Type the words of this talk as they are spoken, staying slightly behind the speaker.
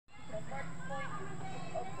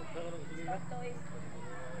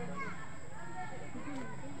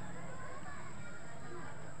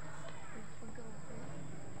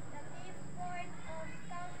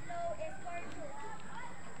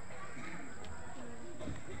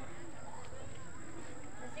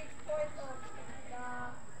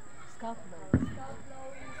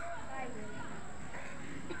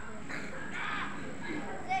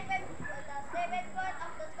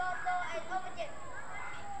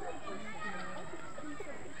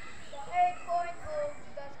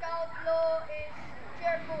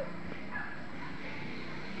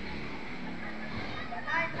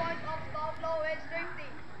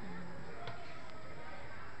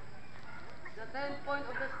10 point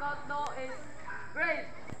of the scout law is brave.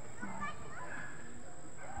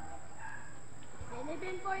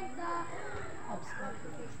 11 point the Scout scout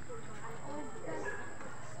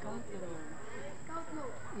law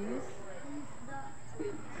is the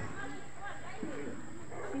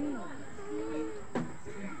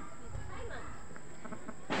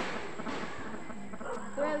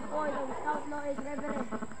 12 point of scout law is reverend.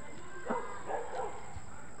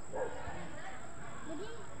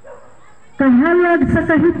 Kahayag sa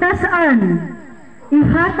kahitasan,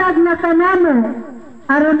 ihatag na kanamo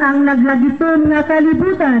aron ang naglagiton nga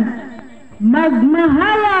kalibutan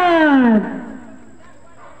magmahayag.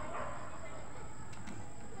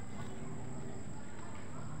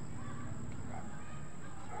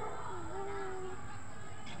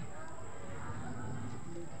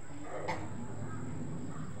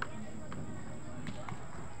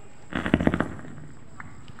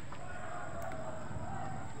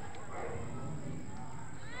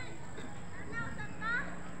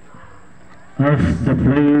 As the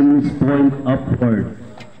flames point upward,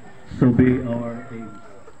 so be our aim.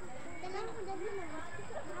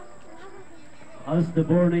 As the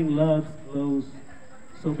burning logs glows,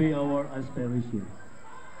 so be our aspiration.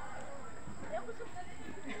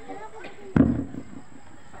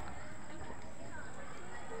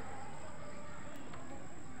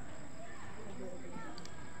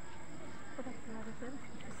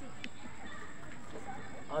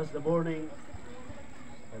 As the burning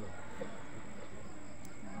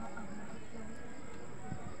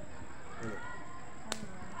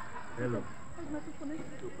Hello.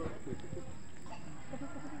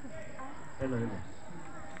 Hello, hello.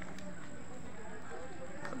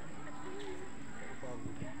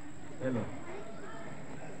 Hello.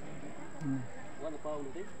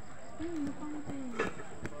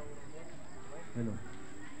 Hello.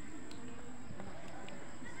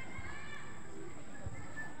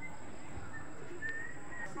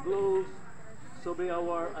 Glows, so be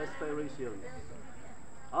our aspirations.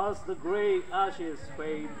 As the gray ashes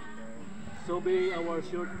fade, so be our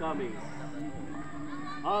shortcomings.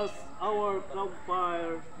 As our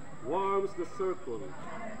campfire warms the circle,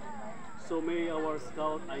 so may our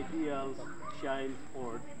scout ideals shine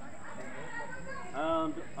forth.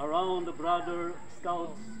 And around the brother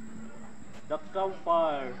scouts, the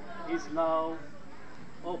campfire is now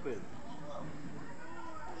open.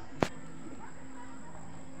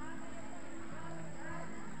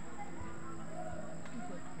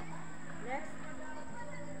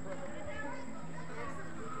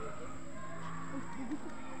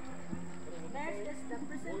 Next is the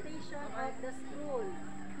presentation of the scroll.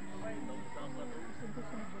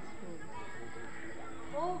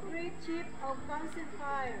 O great chief of Council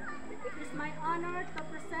Fire, it is my honor to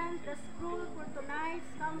present the scroll for tonight's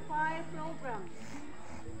campfire program.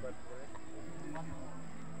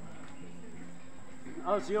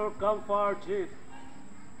 As your campfire chief,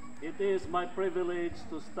 it is my privilege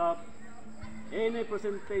to stop any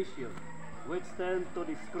presentation which tend to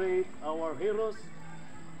disgrace our heroes,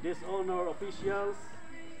 dishonor officials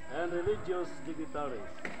and religious dignitaries,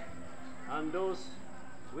 and those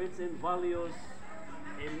which invalues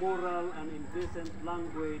immoral and indecent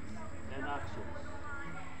language and actions.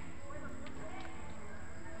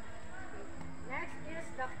 Next is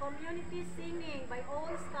the community singing by all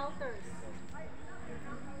scouters.